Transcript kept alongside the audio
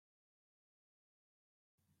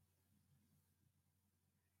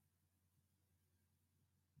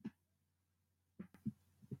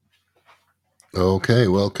Okay,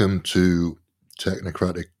 welcome to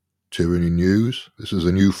Technocratic Tyranny News. This is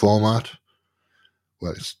a new format.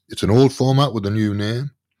 Well, it's an old format with a new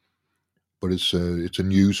name, but it's a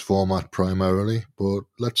news format primarily. But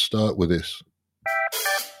let's start with this.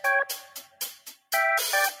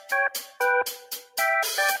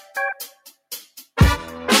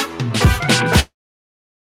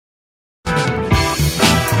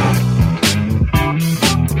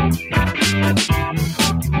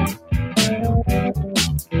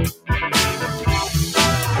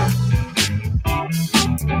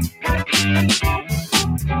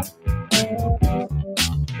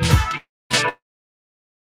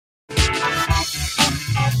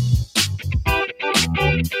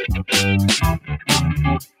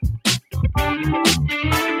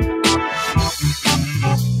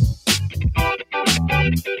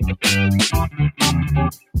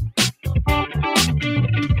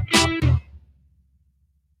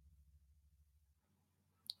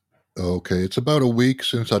 Okay, it's about a week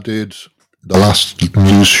since I did the last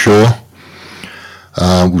news show.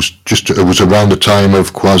 It was around the time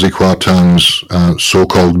of Kwasi Kwarteng's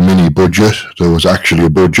so-called mini budget. There was actually a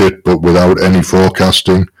budget, but without any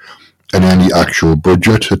forecasting and any actual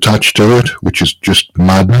budget attached to it, which is just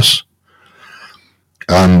madness.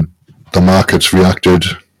 And the markets reacted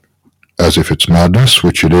as if it's madness,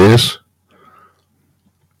 which it is.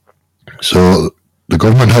 So the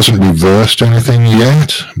government hasn't reversed anything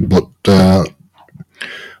yet, but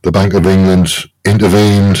the Bank of England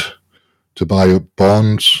intervened to buy up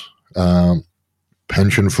bonds.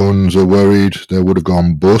 Pension funds are worried they would have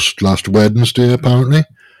gone bust last Wednesday, apparently.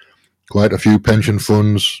 Quite a few pension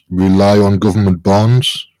funds rely on government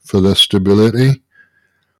bonds for their stability.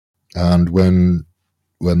 And when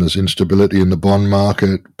there's instability in the bond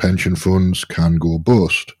market, pension funds can go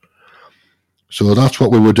bust. So that's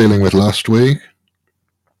what we were dealing with last week.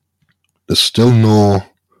 There's still no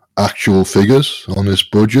actual figures on this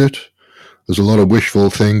budget. There's a lot of wishful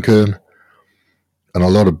thinking and a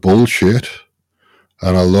lot of bullshit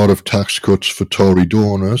and a lot of tax cuts for Tory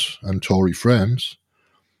donors and Tory friends,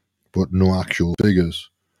 but no actual figures.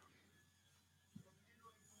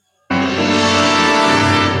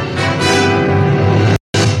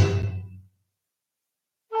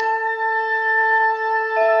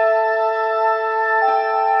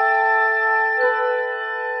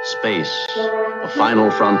 Space, a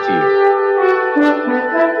final frontier.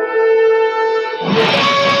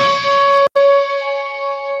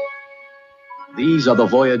 These are the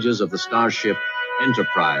voyages of the starship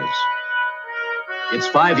Enterprise. Its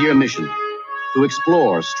 5-year mission: to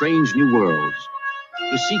explore strange new worlds,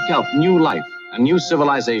 to seek out new life and new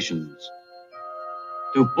civilizations,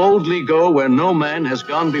 to boldly go where no man has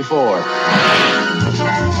gone before.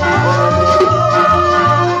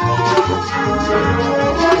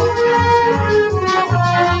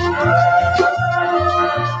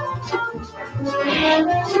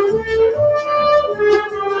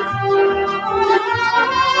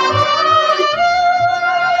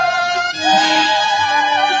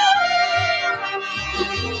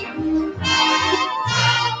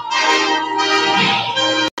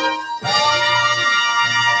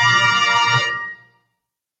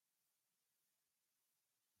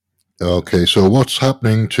 Okay, so what's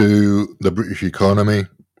happening to the British economy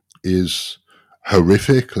is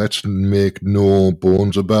horrific. Let's make no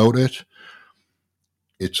bones about it.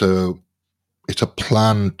 It's a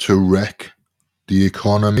plan to wreck the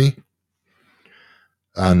economy,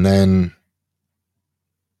 and then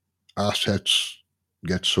assets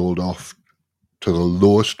get sold off to the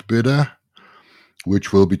lowest bidder,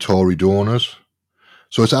 which will be Tory donors.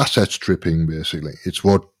 So it's asset stripping, basically. It's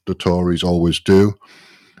what the Tories always do.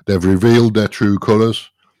 They've revealed their true colours.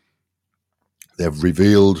 They've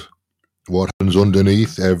revealed what happens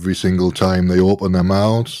underneath every single time they open their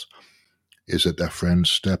mouths is that their friends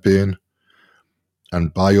step in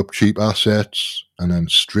and buy up cheap assets and then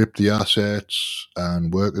strip the assets,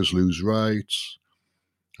 and workers lose rights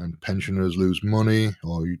and pensioners lose money,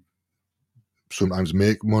 or sometimes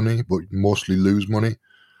make money, but mostly lose money.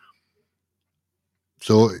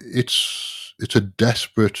 So it's a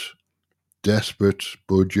desperate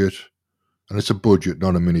budget, and it's a budget,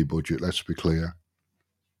 not a mini budget, let's be clear.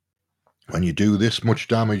 When you do this much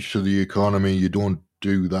damage to the economy, you don't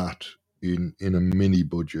do that in a mini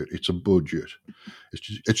budget. It's a budget.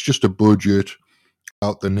 It's just a budget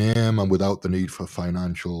without the name and without the need for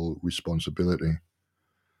financial responsibility.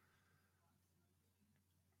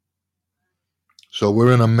 So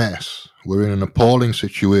we're in a mess. We're in an appalling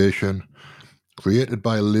situation created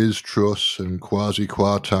by Liz Truss and Kwasi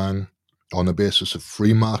Kwarteng on the basis of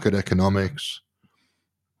free market economics,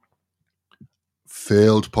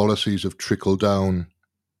 failed policies of trickle-down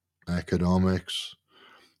economics.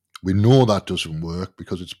 We know that doesn't work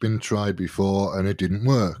because it's been tried before and it didn't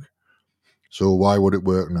work. So why would it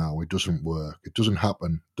work now? It doesn't work. It doesn't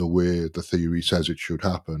happen the way the theory says it should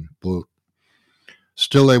happen. But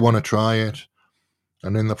still they want to try it.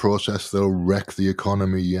 And in the process, they'll wreck the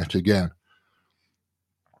economy yet again.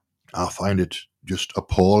 I find it just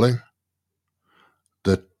appalling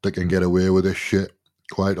that they can get away with this shit,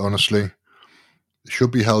 quite honestly. They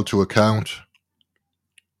should be held to account.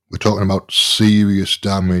 We're talking about serious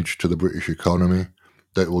damage to the British economy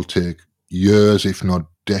that will take years, if not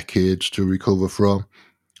decades, to recover from.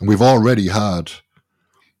 And we've already had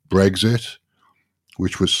Brexit,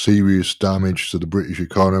 which was serious damage to the British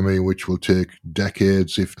economy, which will take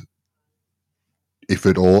decades, if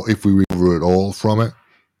we recover at all from it.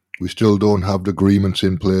 We still don't have agreements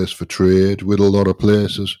in place for trade with a lot of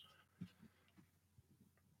places.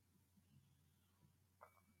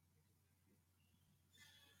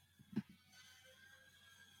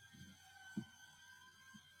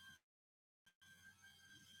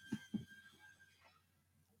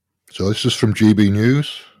 So this is from GB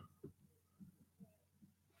News.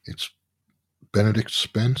 It's Benedict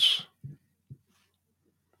Spence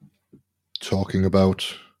talking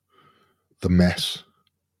about the mess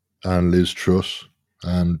and Liz Truss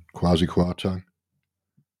and Kwasi Kwarteng.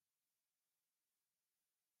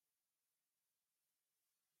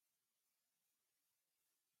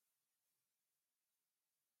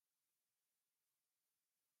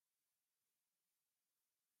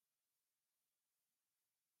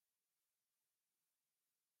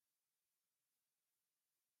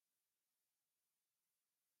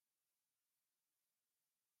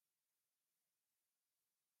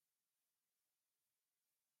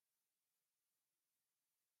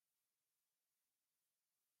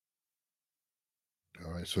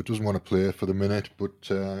 All right, so it doesn't want to play for the minute, but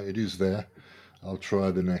it is there. I'll try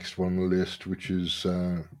the next one on the list, which is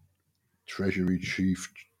Treasury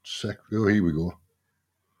Chief Secretary. Oh, here we go.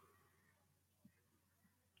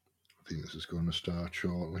 I think this is going to start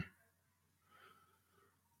shortly.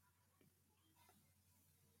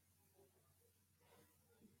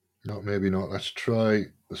 No, maybe not. Let's try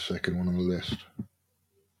the second one on the list.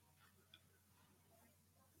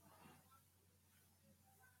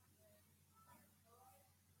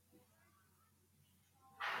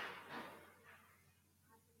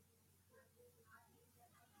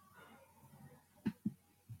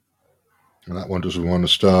 And that one doesn't want to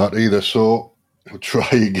start either, so we'll try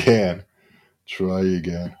again. Try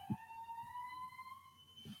again.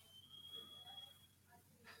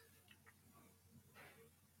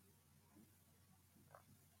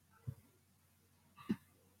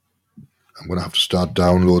 I'm going to have to start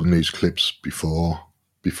downloading these clips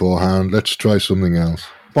beforehand. Let's try something else.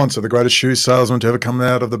 Sponsor, the greatest shoe salesman to ever come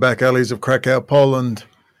out of the back alleys of Krakow, Poland,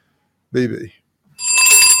 BB.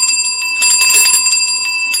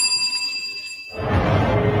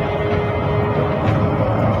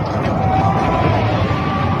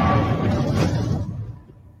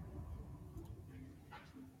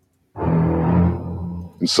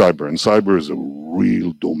 In cyber is a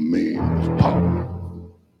real domain of power.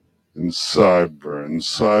 In cyber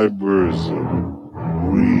is a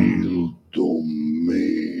real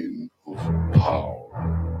domain of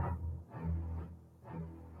power.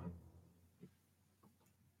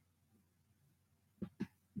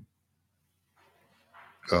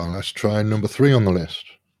 Let's try number 3 on the list.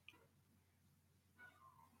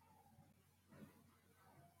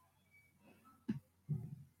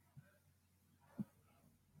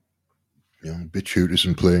 BitChute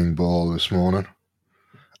isn't playing ball this morning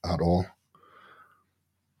at all.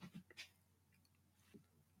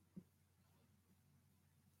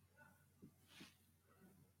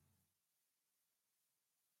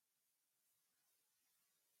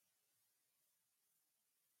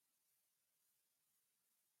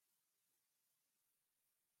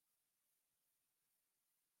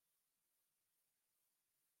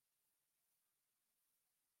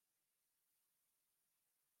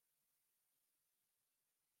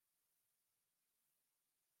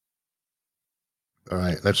 All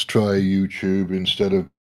right, let's try YouTube instead of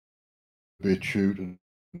BitChute and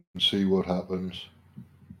see what happens.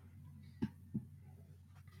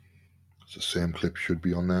 It's the same clip, should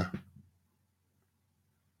be on there.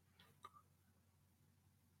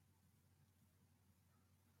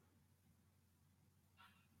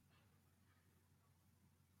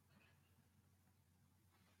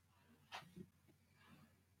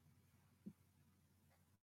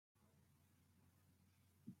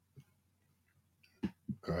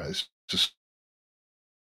 All right, it's just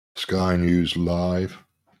Sky News Live.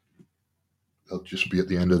 they'll just be at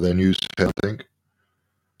the end of their news, I think.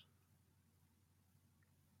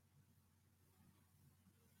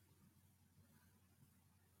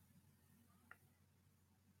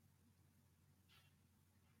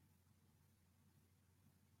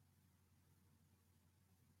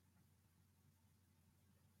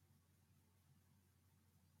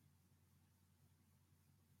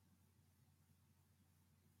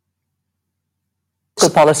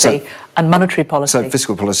 Fiscal policy and monetary policy. So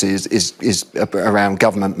fiscal policy is around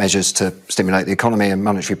government measures to stimulate the economy, and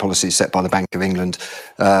monetary policy is set by the Bank of England,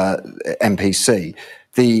 MPC.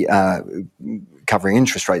 The covering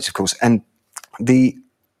interest rates, of course. And the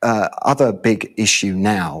other big issue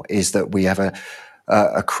now is that we have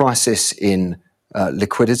a crisis in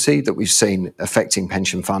liquidity that we've seen affecting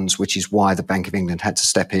pension funds, which is why the Bank of England had to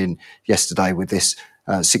step in yesterday with this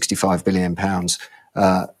 £65 billion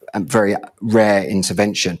and very rare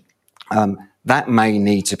intervention. That may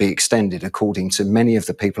need to be extended, according to many of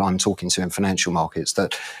the people I'm talking to in financial markets,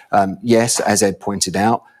 that yes, as Ed pointed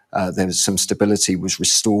out, there was some stability was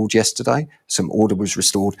restored yesterday, some order was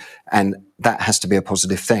restored, and that has to be a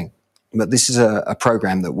positive thing. But this is a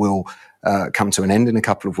program that will come to an end in a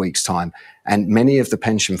couple of weeks' time, and many of the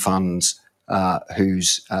pension funds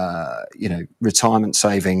whose retirement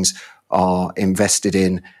savings are invested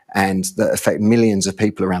in and that affect millions of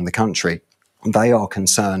people around the country, they are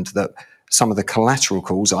concerned that some of the collateral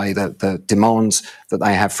calls, i.e. the demands that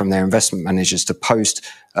they have from their investment managers to post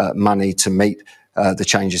money to meet the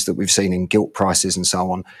changes that we've seen in gilt prices and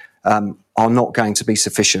so on, are not going to be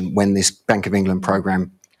sufficient when this Bank of England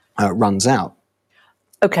programme runs out.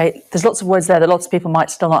 Okay, there's lots of words there that lots of people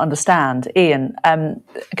might still not understand. Ian, I'm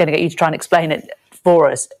going to get you to try and explain it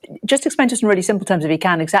for us. Just explain to us in really simple terms, if you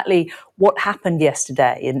can, exactly what happened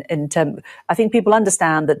yesterday. I think people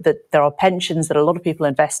understand that there are pensions that a lot of people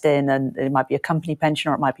invest in, and it might be a company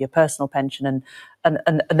pension or it might be a personal pension, and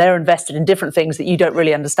they're invested in different things that you don't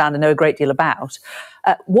really understand and know a great deal about.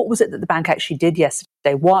 What was it that the bank actually did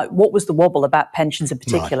yesterday? What was the wobble about pensions in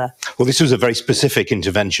particular? Right. Well, this was a very specific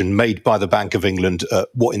intervention made by the Bank of England,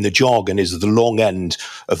 what in the jargon is the long end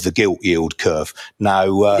of the gilt yield curve.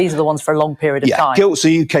 Now, these are the ones for a long period of time. Gilts are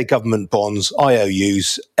UK government bonds,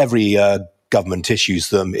 IOUs, every government issues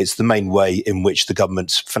them. It's the main way in which the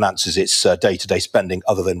government finances its day-to-day spending,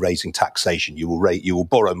 other than raising taxation. You will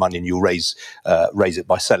borrow money and you'll raise it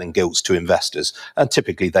by selling gilts to investors. And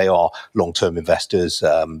typically they are long-term investors,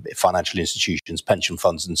 financial institutions, pension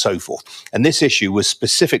funds, and so forth. And this issue was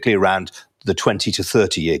specifically around the 20 to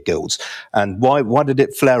 30-year gilts. And why did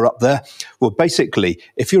it flare up there? Well, basically,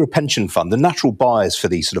 if you're a pension fund, the natural buyers for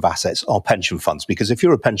these sort of assets are pension funds, because if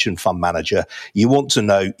you're a pension fund manager, you want to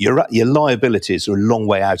know your liabilities are a long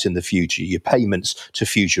way out in the future, your payments to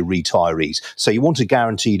future retirees. So you want a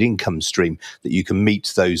guaranteed income stream that you can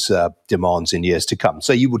meet those demands in years to come.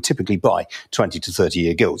 So you would typically buy 20 to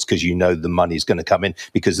 30-year gilts because you know the money is going to come in,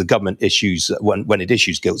 because the government issues, when it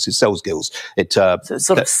issues gilts, it sells gilts. So it's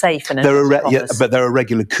sort of safe. But there are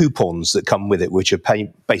regular coupons that come with it, which are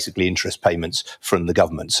basically interest payments from the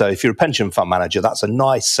government. So if you're a pension fund manager, that's a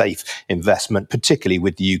nice, safe investment, particularly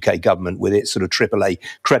with the UK government with its sort of AAA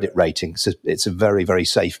credit rating. So it's a very, very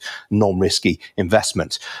safe, non-risky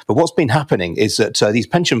investment. But what's been happening is that these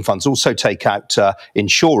pension funds also take out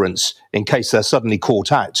insurance in case they're suddenly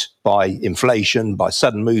caught out by inflation, by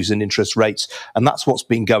sudden moves in interest rates. And that's what's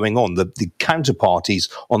been going on. The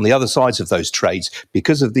counterparties on the other sides of those trades,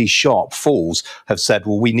 because of these sharp falls, have said,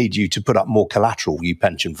 well, we need you to put up more collateral, you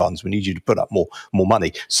pension funds. We need you to put up more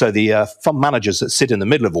money. So the fund managers that sit in the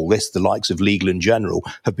middle of all this, the likes of Legal & General,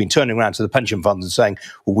 have been turning around to the pension funds and saying,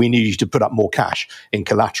 well, we need you to put up more cash in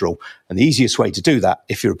collateral. And the easiest way to do that,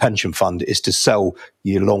 if you're a pension fund, is to sell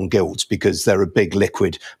your long gilts, because they're a big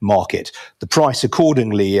liquid market. The price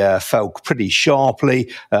accordingly fell pretty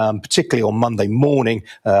sharply, particularly on Monday morning.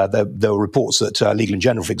 There were reports that Legal &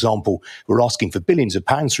 General, for example, were asking for billions of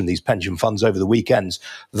pounds from these pension funds over the weekends.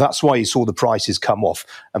 That's why you saw the prices come off.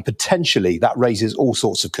 And potentially that raises all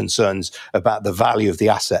sorts of concerns about the value of the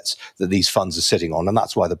assets that these funds are sitting on. And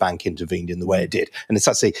that's why the bank intervened in the way it did. And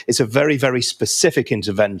it's a very, very specific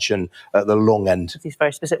intervention at the long end. These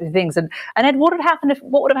very specific things. And Ed, what would have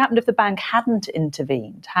happened if the bank hadn't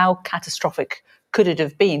intervened? How catastrophic could it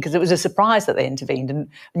have been? Because it was a surprise that they intervened, and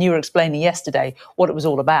you were explaining yesterday what it was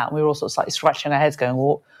all about. And we were all sort of slightly scratching our heads going,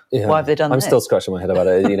 well, why have they done this? I'm still scratching my head about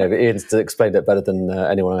it. Ian's explained it better than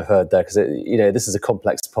anyone I've heard there, because this is a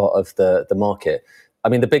complex part of the market. I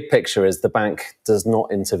mean, the big picture is the bank does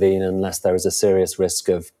not intervene unless there is a serious risk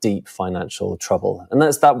of deep financial trouble. And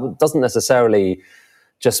that doesn't necessarily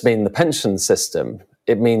just mean the pension system.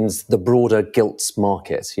 It means the broader gilts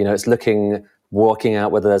market. It's looking working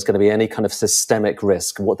out whether there's going to be any kind of systemic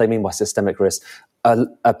risk. What they mean by systemic risk,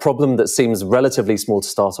 a problem that seems relatively small to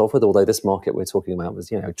start off with, although this market we're talking about was,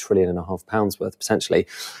 £1.5 trillion worth potentially,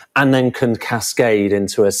 and then can cascade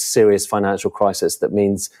into a serious financial crisis that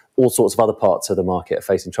means all sorts of other parts of the market are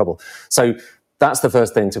facing trouble. So that's the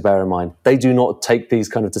first thing to bear in mind. They do not take these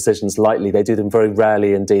kind of decisions lightly. They do them very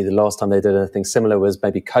rarely indeed. The last time they did anything similar was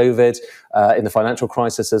maybe COVID, in the financial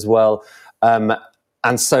crisis as well.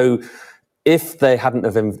 And so if they hadn't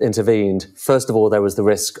have intervened, first of all, there was the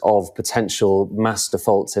risk of potential mass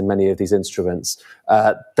defaults in many of these instruments.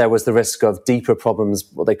 There was the risk of deeper problems,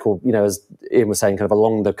 what they call, as Ian was saying, kind of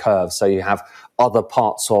along the curve. So you have other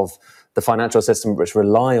parts of the financial system which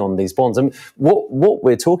rely on these bonds. And what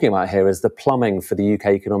we're talking about here is the plumbing for the UK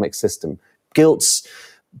economic system. Gilts,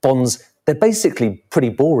 bonds, they're basically pretty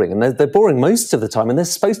boring, and they're boring most of the time, and they're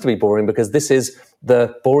supposed to be boring because this is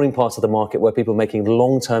the boring part of the market where people are making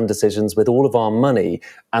long-term decisions with all of our money,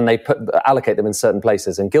 and they allocate them in certain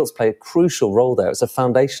places, and gilts play a crucial role there. It's a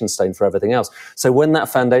foundation stone for everything else. So when that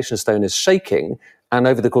foundation stone is shaking, and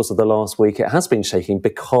over the course of the last week, it has been shaking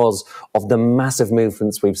because of the massive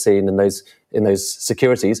movements we've seen in those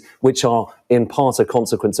securities, which are in part a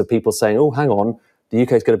consequence of people saying, oh, hang on, the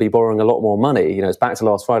UK is going to be borrowing a lot more money. It's back to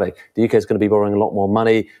last Friday. The UK is going to be borrowing a lot more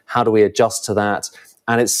money. How do we adjust to that?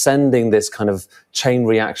 And it's sending this kind of chain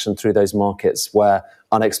reaction through those markets where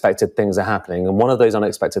unexpected things are happening. And one of those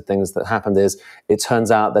unexpected things that happened is it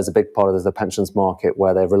turns out there's a big part of the pensions market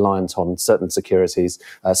where they're reliant on certain securities,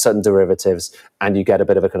 certain derivatives, and you get a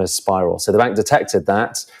bit of a kind of spiral. So the bank detected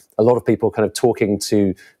that. A lot of people kind of talking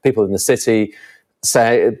to people in the city,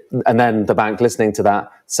 and then the bank listening to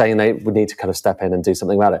that, saying they would need to kind of step in and do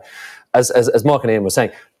something about it. As Mark and Ian were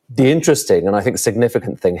saying, the interesting and I think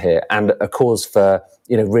significant thing here, and a cause for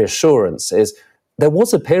reassurance, is there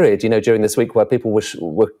was a period during this week where people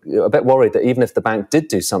were a bit worried that even if the bank did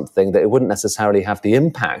do something, that it wouldn't necessarily have the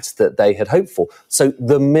impact that they had hoped for. So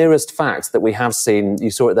the merest fact that we have seen,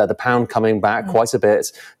 you saw it there, the pound coming back quite a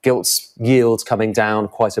bit, gilts yields coming down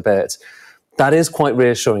quite a bit, that is quite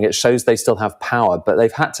reassuring. It shows they still have power, but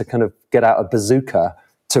they've had to kind of get out a bazooka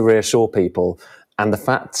to reassure people. And the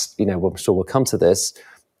fact, I'm sure we'll come to this,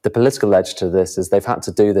 the political edge to this is they've had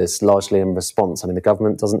to do this largely in response. I mean, the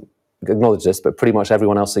government doesn't acknowledge this, but pretty much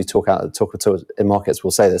everyone else who talk to in markets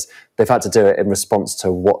will say this. They've had to do it in response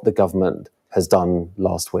to what the government has done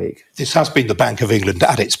last week. This has been the Bank of England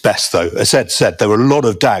at its best, though. As Ed said, there were a lot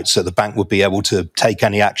of doubts that the bank would be able to take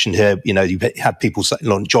any action here. You had people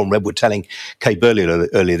saying, John Redwood telling Kay Burley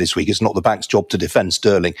earlier this week, it's not the bank's job to defend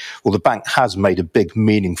sterling. Well, the bank has made a big,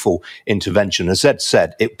 meaningful intervention. As Ed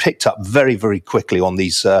said, it picked up very, very quickly on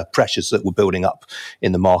these pressures that were building up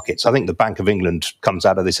in the markets. I think the Bank of England comes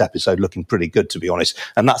out of this episode looking pretty good, to be honest.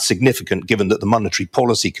 And that's significant given that the Monetary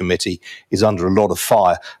Policy Committee is under a lot of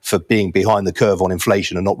fire for being behind the curve on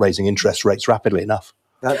inflation and not raising interest rates rapidly enough.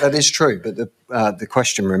 That is true, but the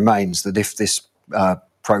question remains that if this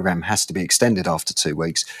programme has to be extended after 2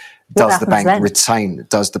 weeks, does the bank retain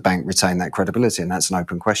that credibility? And that's an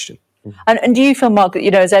open question. And do you feel, Mark,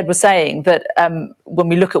 as Ed was saying, that when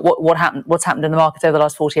we look at what's happened in the market over the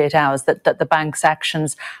last 48 hours, that the bank's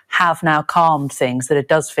actions have now calmed things, that it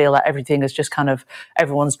does feel like everything is just kind of,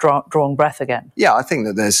 everyone's drawing breath again? Yeah, I think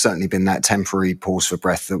that there's certainly been that temporary pause for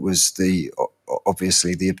breath that was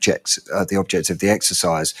obviously the object of the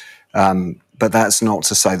exercise. But that's not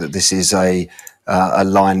to say that this is a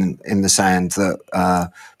line in the sand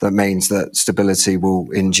that means that stability will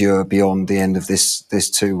endure beyond the end of this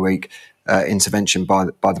 2 week intervention by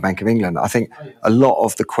the Bank of England. I think a lot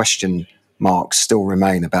of the question marks still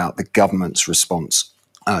remain about the government's response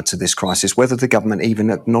to this crisis, whether the government even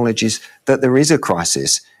acknowledges that there is a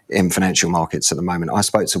crisis in financial markets at the moment. I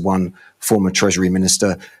spoke to one former Treasury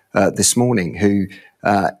Minister this morning who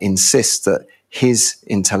insists that his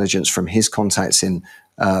intelligence from his contacts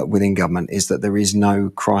within government is that there is no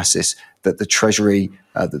crisis, that the Treasury,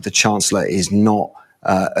 that the Chancellor is not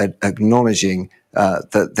acknowledging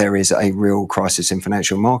that there is a real crisis in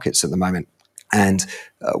financial markets at the moment. And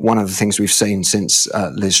one of the things we've seen since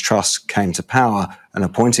Liz Truss came to power and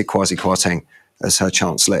appointed Kwasi Kwarteng as her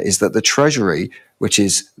Chancellor is that the Treasury, which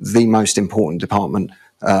is the most important department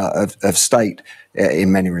of state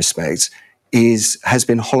in many respects, has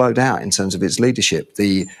been hollowed out in terms of its leadership.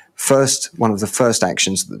 One of the first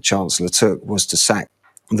actions that the Chancellor took was to sack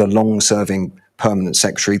the long-serving permanent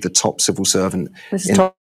secretary, the top civil servant.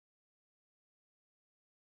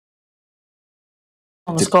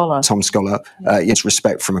 Tom Scholar, yes,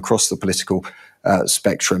 respect from across the political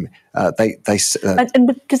spectrum. And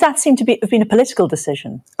does that seem to have been a political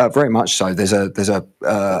decision? Very much so. There's a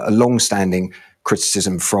long-standing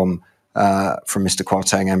criticism from from Mr.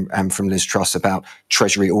 Kwarteng and from Liz Truss about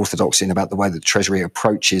Treasury orthodoxy and about the way that the Treasury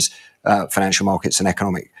approaches financial markets and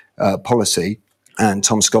economic policy. And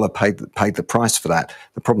Tom Scholar paid the price for that.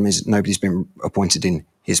 The problem is nobody's been appointed in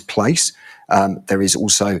his place. There is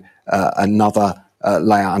also another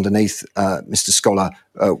layer underneath Mr. Scholar,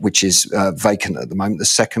 which is vacant at the moment, the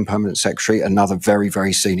second permanent secretary, another very,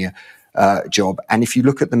 very senior job. And if you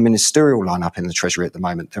look at the ministerial lineup in the Treasury at the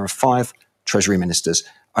moment, there are 5 Treasury ministers.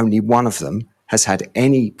 Only one of them has had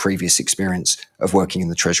any previous experience of working in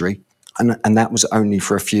the Treasury, and that was only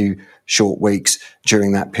for a few short weeks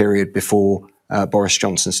during that period before Boris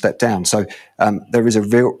Johnson stepped down. So there is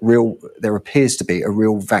there appears to be a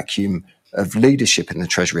real vacuum of leadership in the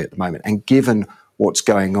Treasury at the moment. And given what's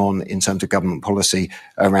going on in terms of government policy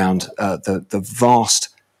around the vast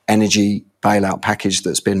energy bailout package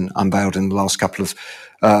that's been unveiled in the last couple of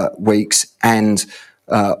weeks, and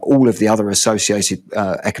all of the other associated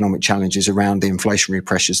economic challenges around the inflationary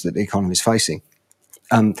pressures that the economy is facing,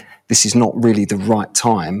 this is not really the right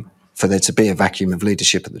time for there to be a vacuum of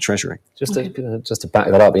leadership at the Treasury. Just to back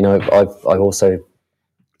that up, I've also...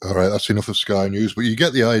 All right, that's enough of Sky News, but you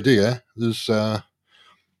get the idea. There's a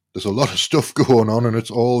lot of stuff going on, and it's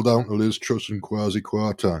all down to Liz Truss and Kwasi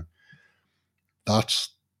Kwarteng. That's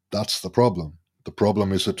the problem. The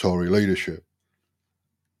problem is the Tory leadership,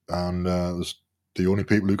 and the only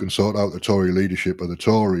people who can sort out the Tory leadership are the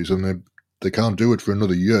Tories, and they can't do it for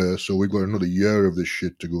another year. So we've got another year of this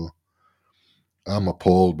shit to go. I'm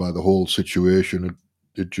appalled by the whole situation.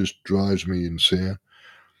 It just drives me insane.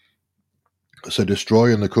 So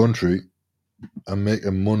destroying the country and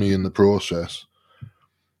making money in the process,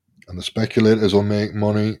 and the speculators will make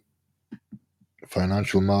money,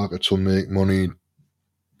 financial markets will make money,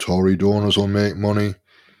 Tory donors will make money,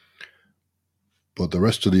 but the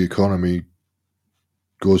rest of the economy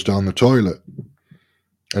goes down the toilet.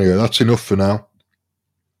 Anyway, that's enough for now.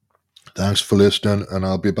 Thanks for listening, and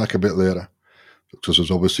I'll be back a bit later because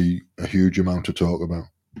there's obviously a huge amount to talk about.